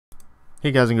Hey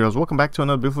guys and girls, welcome back to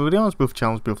another beautiful video on this beautiful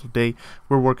challenge, beautiful day.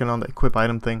 We're working on the equip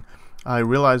item thing. I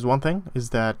realized one thing is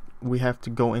that we have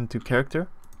to go into character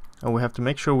and we have to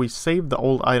make sure we save the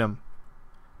old item,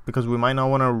 because we might not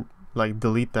want to like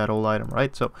delete that old item,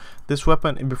 right? So this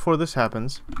weapon, before this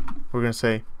happens, we're gonna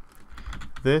say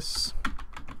this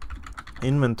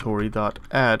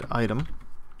inventory.add item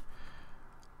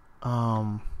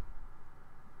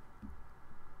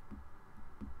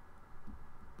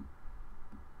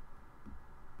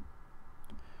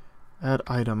add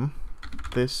item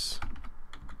this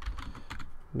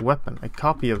weapon, a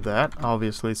copy of that,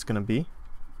 obviously it's gonna be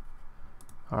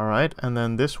alright, and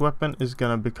then this weapon is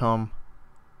gonna become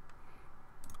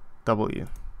W,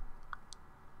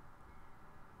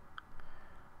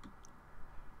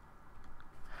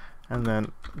 and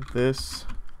then this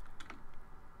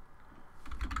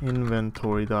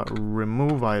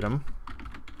inventory.remove item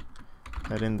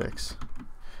at index.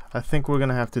 I think we're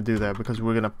gonna have to do that because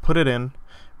we're gonna put it in,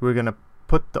 we're gonna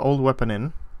put the old weapon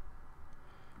in,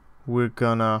 it's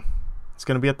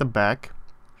gonna be at the back,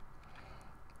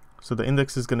 so the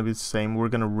index is gonna be the same. We're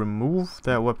gonna remove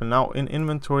that weapon. Now in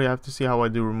inventory I have to see how I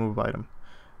do remove item.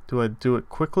 Do I do it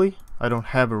quickly? I don't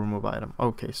have a remove item.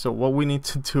 Okay, so what we need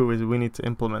to do is we need to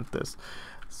implement this.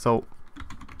 So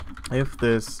if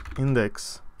this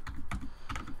index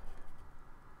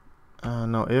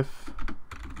if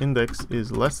index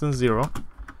is less than 0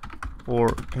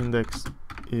 or index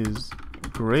is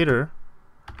greater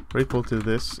or equal to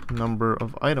this number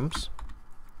of items,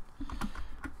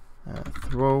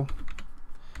 throw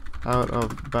out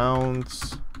of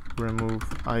bounds remove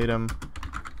item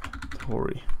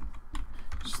inventory.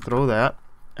 Just throw that,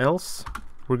 else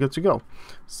we're good to go.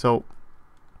 So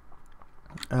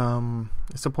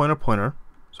it's a pointer.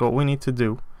 So what we need to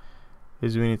do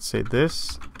is we need to say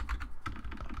this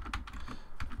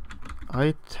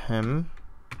item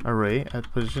array at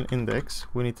position index.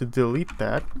 We need to delete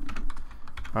that.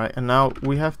 Alright, and now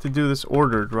we have to do this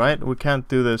ordered, right? We can't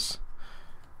do this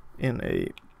in a,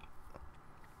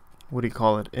 what do you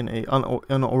call it, in a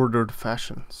unordered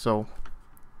fashion. So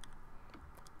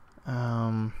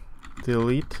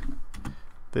delete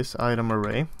this item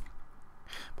array.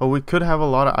 But we could have a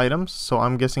lot of items, so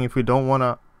I'm guessing if we don't want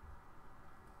to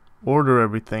order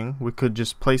everything, we could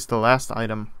just place the last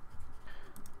item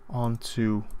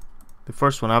onto the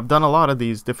first one. I've done a lot of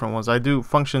these different ones. I do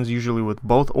functions usually with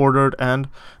both ordered and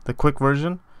the quick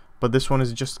version, but this one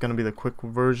is just going to be the quick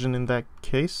version in that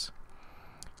case.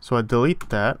 So I delete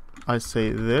that. I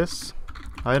say this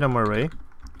item array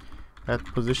at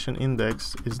position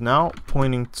index is now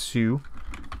pointing to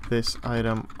this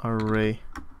item array,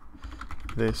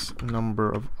 this number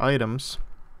of items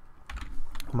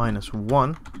minus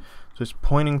 1. So it's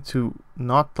pointing to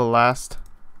not the last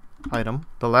item,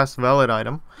 the last valid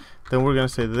item. Then we're going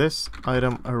to say this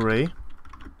item array,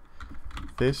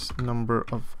 this number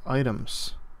of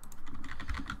items,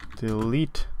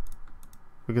 delete,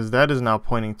 because that is now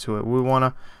pointing to it. We want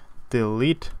to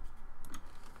delete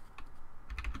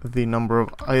the number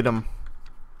of item,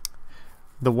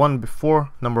 the one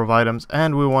before number of items,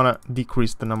 and we want to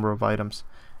decrease the number of items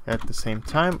at the same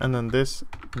time. And then this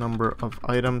number of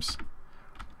items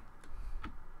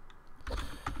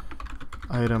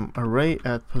item array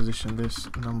at position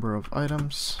this number of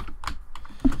items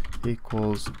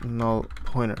equals null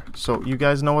pointer. So you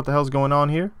guys know what the hell's going on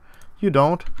here? You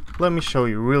don't? Let me show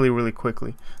you really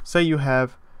quickly. Say you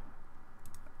have,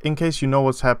 in case you know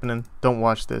what's happening, don't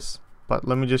watch this, but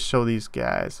let me just show these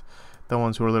guys, the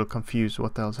ones who are a little confused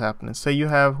what the hell's happening. Say you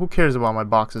have, who cares about my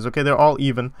boxes? Okay, they're all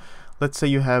even. Let's say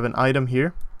you have an item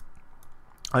here,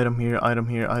 item here, item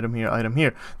here, item here, item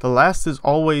here. The last is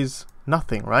always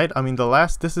nothing, right? I mean, the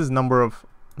last, this is number of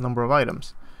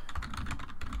items,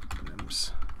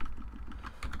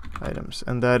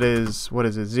 and that is, what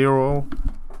is it, 0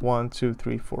 1 2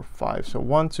 3 4 5. So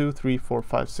 1 2 3 4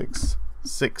 5 6,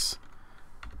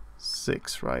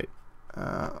 right?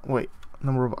 Wait,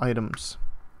 number of items,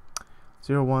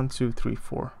 0 1 2 3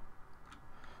 4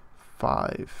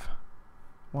 5,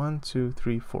 1 2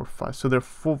 3 4 5. So there are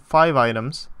 5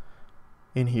 items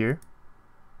in here.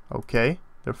 Okay,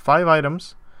 there are 5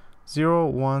 items, 0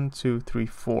 1 2 3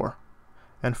 4,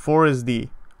 and 4 is the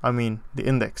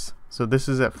index. So this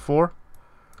is at 4,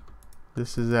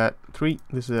 this is at 3,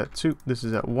 this is at 2, this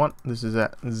is at 1, this is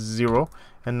at 0,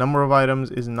 and number of items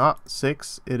is not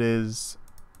 6, it is,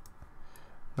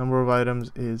 number of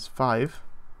items is 5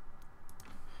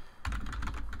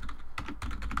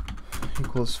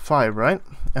 equals 5, right?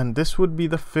 And this would be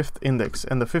the 5th index,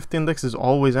 and the 5th index is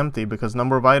always empty because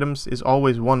number of items is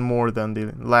always one more than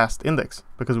the last index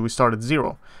because we started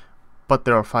 0, but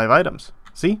there are 5 items.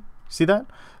 See that?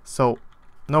 So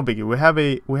no biggie.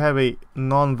 We have a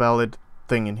non-valid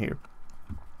thing in here.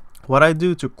 What I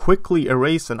do to quickly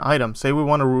erase an item, say we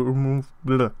want to remove,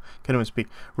 can't even speak,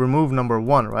 remove number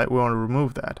 1, right? We want to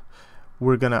remove that.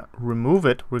 We're gonna remove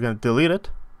it. We're gonna delete it.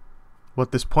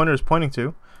 What this pointer is pointing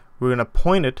to, we're gonna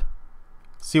point it.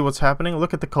 See what's happening.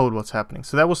 Look at the code. What's happening.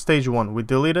 So that was stage 1. We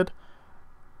deleted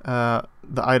the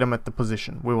item at the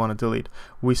position we want to delete.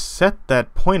 We set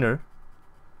that pointer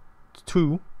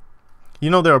to, you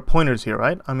know, there are pointers here,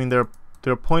 right? I mean, there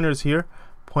are pointers here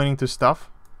pointing to stuff.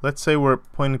 Let's say we're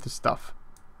pointing to stuff,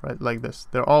 right? Like this.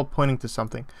 They're all pointing to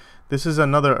something. This is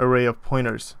another array of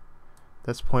pointers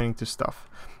that's pointing to stuff.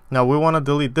 Now we want to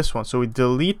delete this one. So we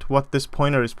delete what this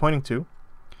pointer is pointing to.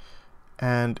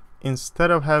 And instead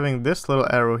of having this little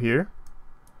arrow here,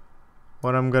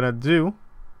 what I'm going to do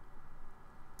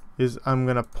is I'm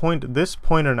going to point this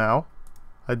pointer now.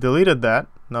 I deleted that.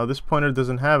 Now this pointer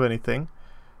doesn't have anything.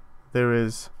 There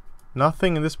is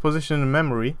nothing in this position in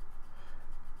memory.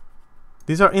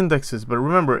 These are indexes, but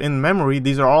remember, in memory,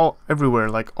 these are all everywhere,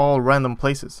 like all random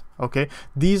places. Okay,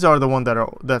 these are the one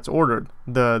that's ordered.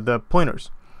 The pointers,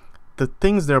 the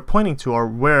things they're pointing to are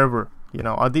wherever. You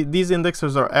know, these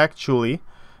indexes are actually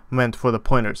meant for the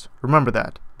pointers. Remember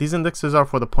that these indexes are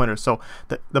for the pointers. So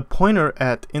the pointer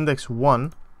at index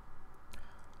 1.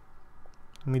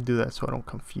 Let me do that so I don't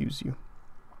confuse you.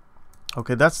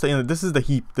 Okay, that's this is the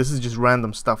heap. This is just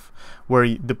random stuff where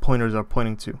the pointers are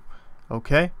pointing to.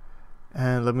 Okay.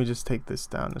 And let me just take this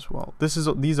down as well.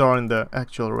 These are in the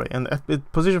actual array, and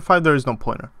at position 5 there is no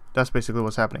pointer. That's basically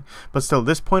what's happening. But still,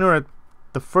 this pointer at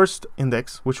the first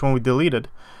index, which one we deleted,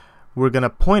 we're gonna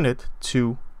point it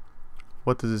to,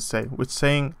 what does it say? It's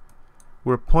saying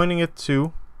we're pointing it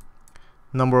to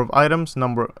number of items,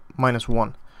 number minus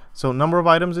 1. So number of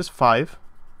items is 5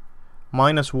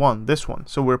 minus 1, this one.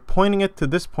 So we're pointing it to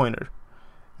this pointer,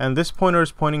 and this pointer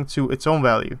is pointing to its own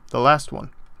value, the last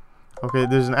one. Okay,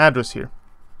 there's an address here.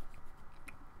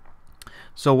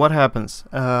 So what happens?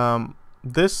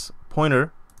 This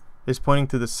pointer is pointing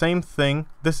to the same thing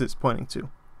this is pointing to.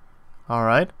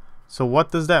 Alright, so what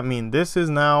does that mean? This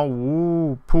is now,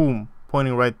 boom,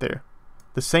 pointing right there.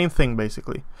 The same thing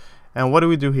basically. And what do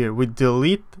we do here? We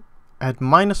delete at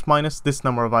minus this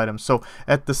number of items. So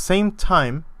at the same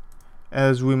time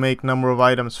as we make number of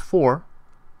items 4,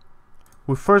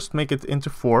 we first make it into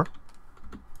 4.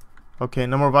 Okay,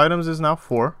 number of items is now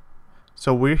 4.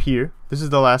 So we're here. This is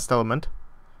the last element.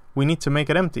 We need to make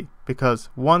it empty because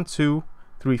 1, 2,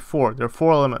 3, 4. There are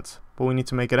 4 elements, but we need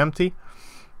to make it empty.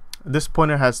 This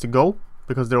pointer has to go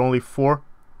because there are only 4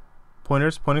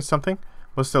 pointers pointing something.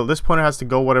 But still, this pointer has to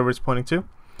go whatever it's pointing to.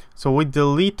 So we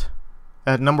delete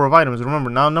at number of items.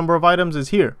 Remember, now number of items is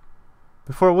here.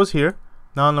 Before it was here.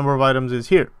 Now number of items is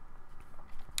here.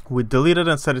 We delete it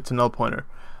and set it to null pointer.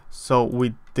 So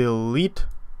we delete.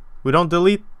 We don't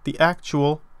delete the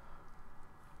actual.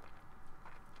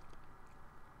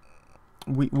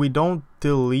 We don't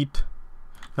delete.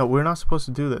 No, we're not supposed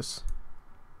to do this.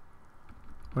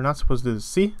 We're not supposed to do this.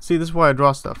 See, this is why I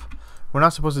draw stuff. We're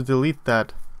not supposed to delete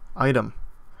that item.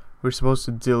 We're supposed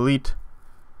to delete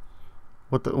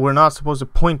we're not supposed to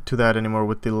point to that anymore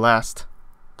with the last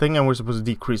thing, and we're supposed to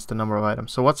decrease the number of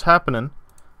items. So what's happening,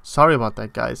 sorry about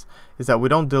that guys, is that we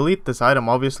don't delete this item.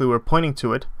 Obviously we're pointing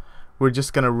to it. We're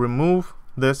just gonna remove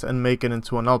this and make it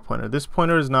into a null pointer. This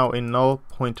pointer is now a null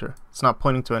pointer. It's not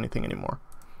pointing to anything anymore.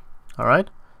 Alright,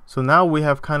 so now we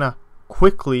have kind of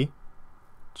quickly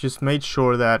just made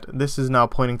sure that this is now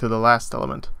pointing to the last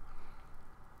element.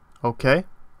 Okay,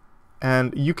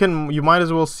 and you might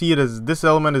as well see it as this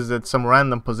element is at some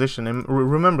random position. And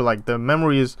remember, like, the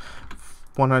memory is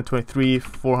 123,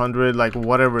 400, like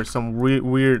whatever, some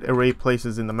weird array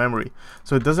places in the memory.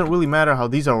 So it doesn't really matter how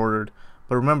these are ordered,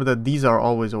 but remember that these are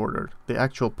always ordered, the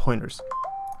actual pointers.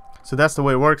 So that's the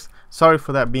way it works. Sorry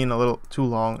for that being a little too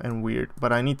long and weird,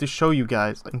 but I need to show you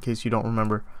guys in case you don't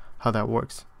remember how that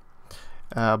works.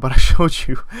 But I showed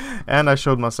you, and I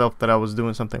showed myself that I was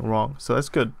doing something wrong, so that's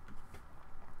good.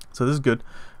 So this is good.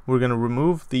 We're gonna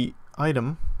remove the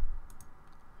item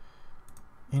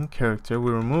in character.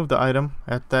 We remove the item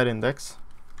at that index.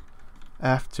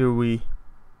 After we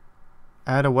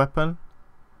add a weapon,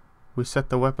 we set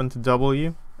the weapon to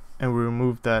W, and we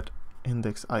remove that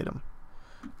index item.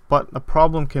 But the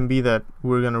problem can be that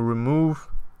we're gonna remove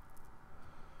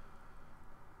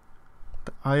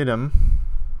the item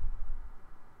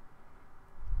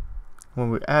when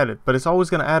we add it, but it's always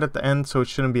gonna add at the end, so it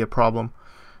shouldn't be a problem.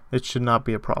 It should not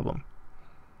be a problem.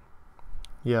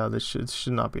 Yeah, this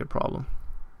should not be a problem.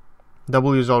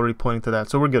 W is already pointing to that,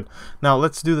 so we're good. Now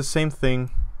let's do the same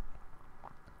thing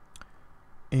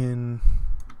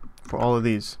for all of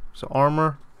these. So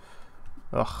armor,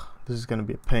 Ugh, this is gonna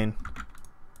be a pain.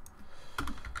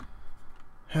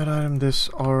 Head item, this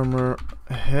armor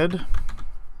head.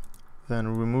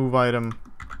 Then remove item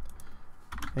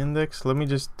index. Let me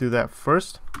just do that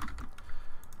first.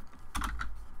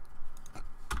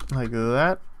 Like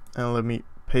that. And let me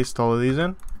paste all of these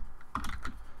in.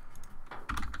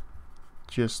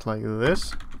 Just like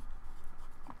this.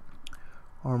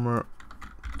 Armor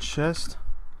chest.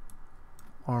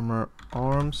 Armor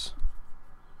arms.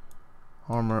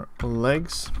 Armor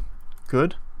legs.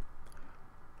 Good.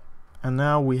 And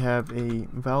now we have a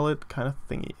valid kind of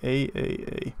thingy.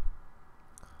 A.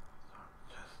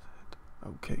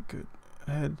 Okay, good.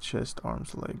 Head, chest,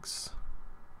 arms, legs.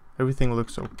 Everything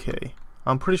looks okay.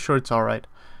 I'm pretty sure it's alright.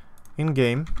 In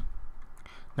game.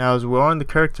 Now as we are in the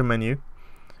character menu,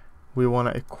 we want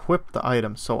to equip the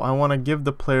item. So I want to give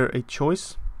the player a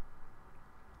choice.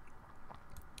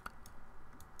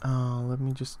 Let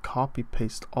me just copy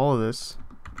paste all of this.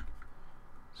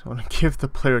 So I want to give the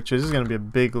player a choice. This is going to be a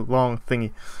big long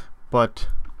thingy. But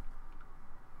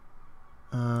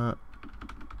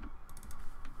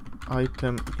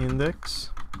item index.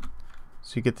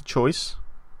 So you get the choice.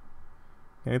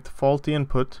 You get the faulty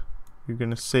input. You're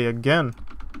going to say again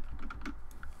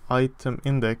item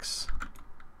index.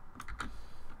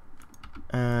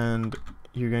 And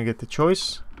you're going to get the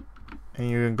choice. And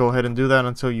you're going to go ahead and do that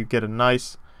until you get a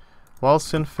nice while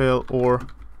sin fail or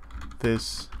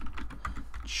this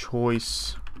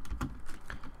choice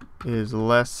is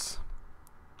less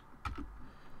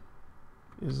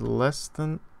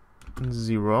than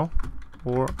 0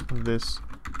 or this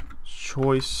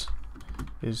choice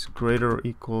is greater or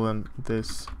equal than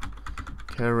this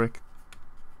character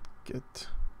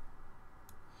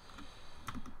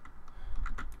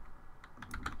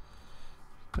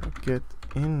get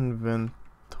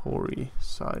inventory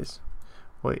size.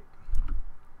 Wait.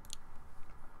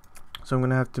 So I'm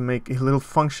gonna have to make a little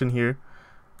function here.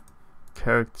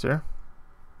 Character.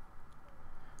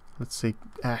 Let's say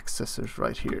accessors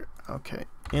right here. Okay.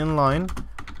 Inline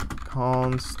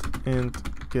const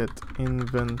int get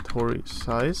inventory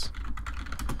size.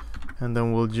 And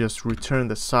then we'll just return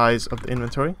the size of the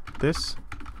inventory. This.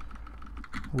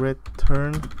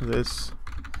 Return this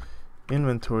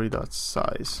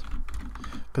inventory.size.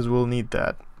 Because we'll need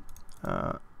that.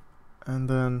 And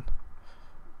then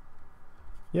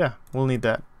yeah, we'll need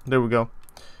that. There we go.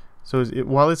 So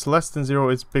while it's less than 0,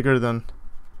 it's bigger than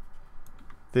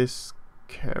this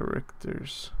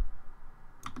characters.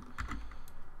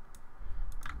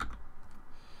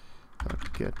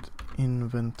 Get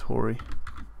inventory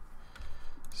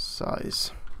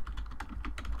size.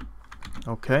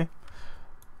 Okay.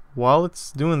 While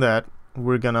it's doing that,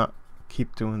 we're gonna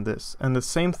keep doing this. And the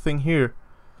same thing here.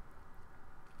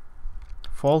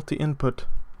 Faulty input.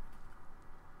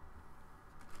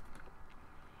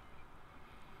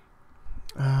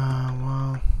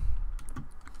 Well,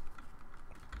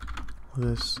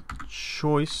 this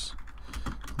choice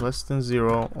less than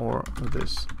 0 or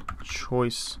this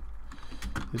choice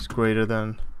is greater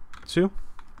than 2.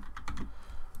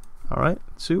 Alright,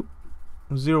 2,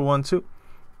 0, 1, 2.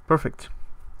 Perfect.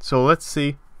 So let's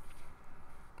see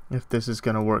if this is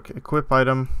gonna work. Equip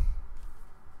item.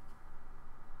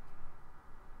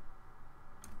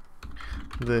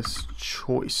 This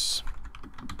choice.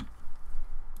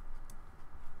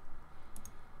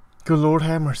 Good Lord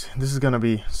have mercy. This is gonna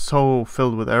be so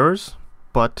filled with errors,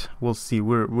 but we'll see.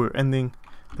 We're ending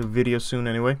the video soon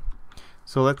anyway.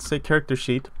 So let's say character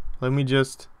sheet. Let me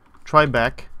just try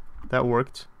back. That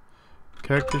worked.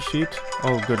 Character sheet.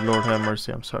 Oh, good Lord have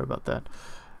mercy. I'm sorry about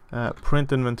that.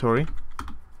 Print inventory.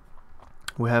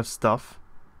 We have stuff.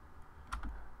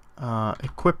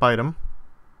 Equip item.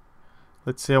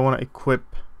 Let's say I want to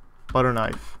equip butter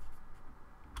knife.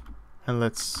 And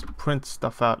let's print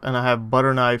stuff out. And I have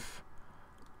butter knife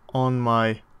on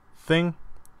my thing.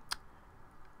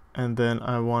 And then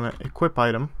I want to equip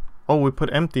item. Oh, we put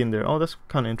empty in there. Oh, that's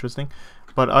kind of interesting.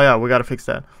 But oh yeah, we got to fix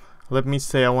that. Let me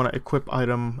say I want to equip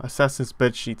item Assassin's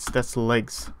bed sheets. That's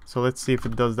legs. So let's see if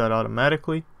it does that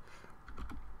automatically.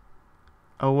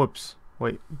 Oh, whoops.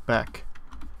 Wait, back.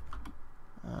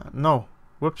 No.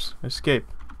 Whoops. Escape.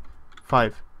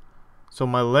 5. So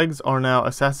my legs are now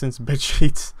Assassin's bed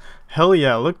sheets. Hell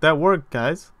yeah, look, that worked,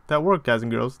 guys. That worked, guys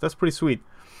and girls. That's pretty sweet.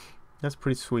 That's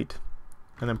pretty sweet.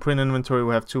 And then print inventory,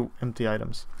 we have 2 empty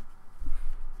items.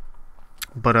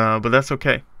 But that's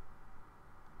okay.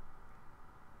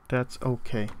 That's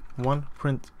okay. 1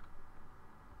 print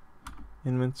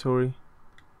inventory.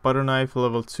 Butter knife,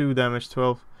 level 2, damage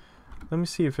 12. Let me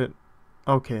see if it...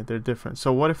 Okay, they're different.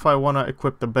 So what if I want to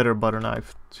equip the better butter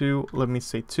knife? 2, let me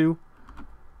say 2.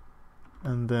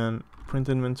 And then print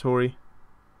inventory.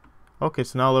 Okay,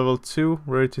 so now level 2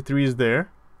 rarity 3 is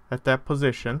there at that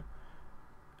position.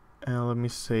 And let me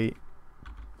say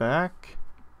back,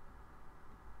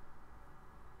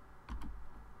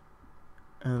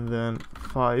 and then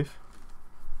 5.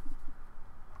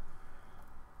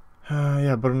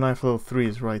 Yeah, butter knife level 3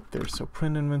 is right there. So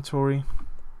print inventory.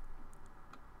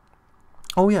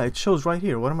 Oh yeah, it shows right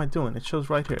here. What am I doing? It shows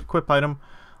right here. Equip item.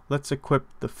 Let's equip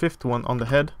the 5th one on the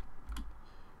head.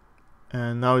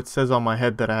 And now it says on my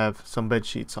head that I have some bed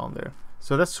sheets on there.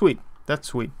 So that's sweet. That's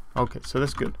sweet. Okay, so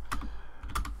that's good.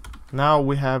 Now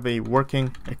we have a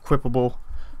working, equipable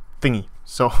thingy.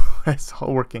 So it's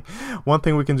all working. One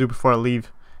thing we can do before I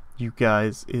leave you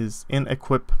guys is in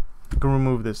equip. I can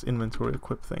remove this inventory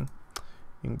equip thing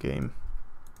in game.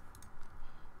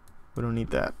 We don't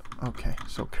need that. Okay,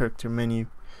 so character menu.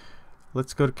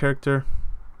 Let's go to character.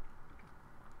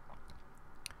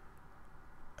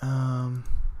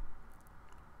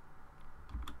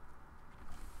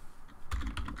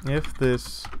 If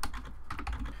this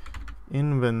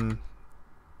inventory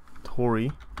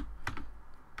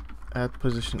at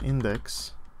position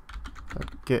index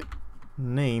get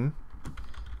name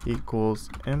equals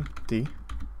empty,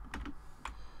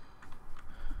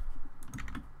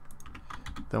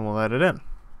 then we'll add it in.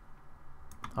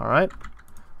 Alright,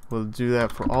 we'll do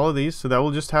that for all of these. So that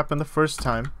will just happen the first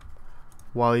time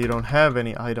while you don't have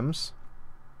any items,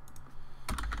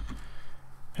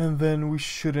 and then we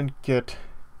shouldn't get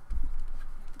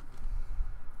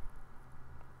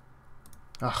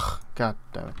god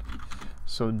damn it.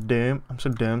 So damn, I'm so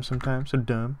dumb sometimes, so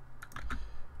dumb.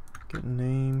 Get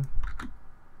name.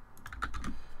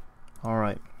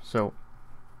 Alright, so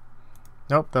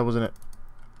nope, that wasn't it.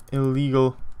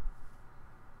 Illegal.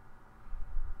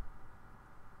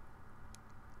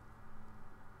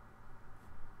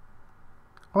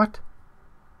 What?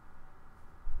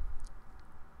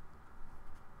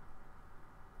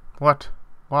 What?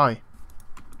 Why?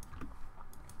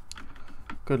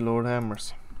 Good Lord have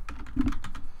mercy.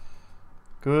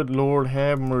 Good Lord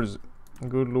have mercy.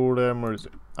 Good Lord have mercy.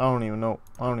 I don't even know.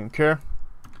 I don't even care.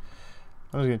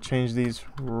 I'm just gonna change these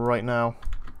right now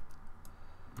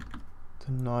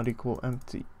to not equal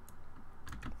empty.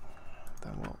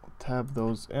 Then we'll tab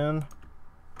those in.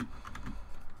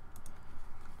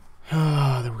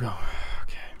 There we go.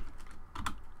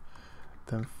 Okay.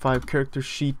 Then 5 character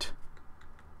sheet.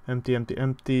 Empty, empty,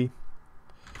 empty.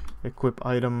 Equip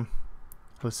item.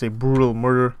 Let's say brutal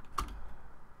murder.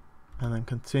 And then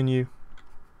continue.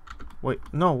 Wait,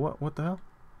 no, what the hell?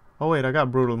 Oh wait, I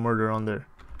got brutal murder on there.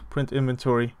 Print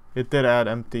inventory. It did add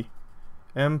empty.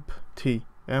 Empty.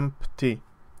 Empty.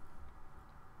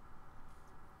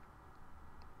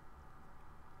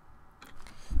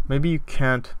 Maybe you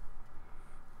can't.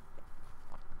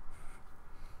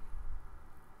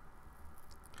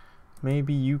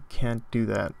 Maybe you can't do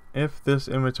that. If this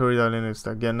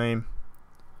inventory.index.get name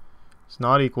is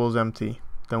not equals empty,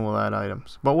 then we'll add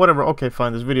items. But whatever. Okay,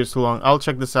 fine. This video is too long. I'll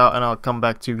check this out and I'll come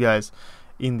back to you guys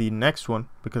in the next one,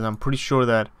 because I'm pretty sure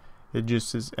that it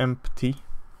just is empty.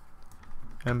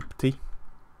 Empty.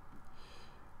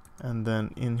 And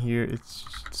then in here it's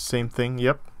the same thing.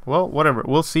 Yep. Well, whatever.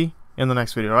 We'll see in the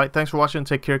next video. Alright, thanks for watching.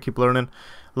 Take care. Keep learning.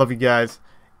 Love you guys.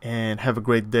 And have a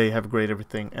great day. Have a great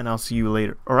everything. And I'll see you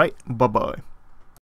later. Alright, bye-bye.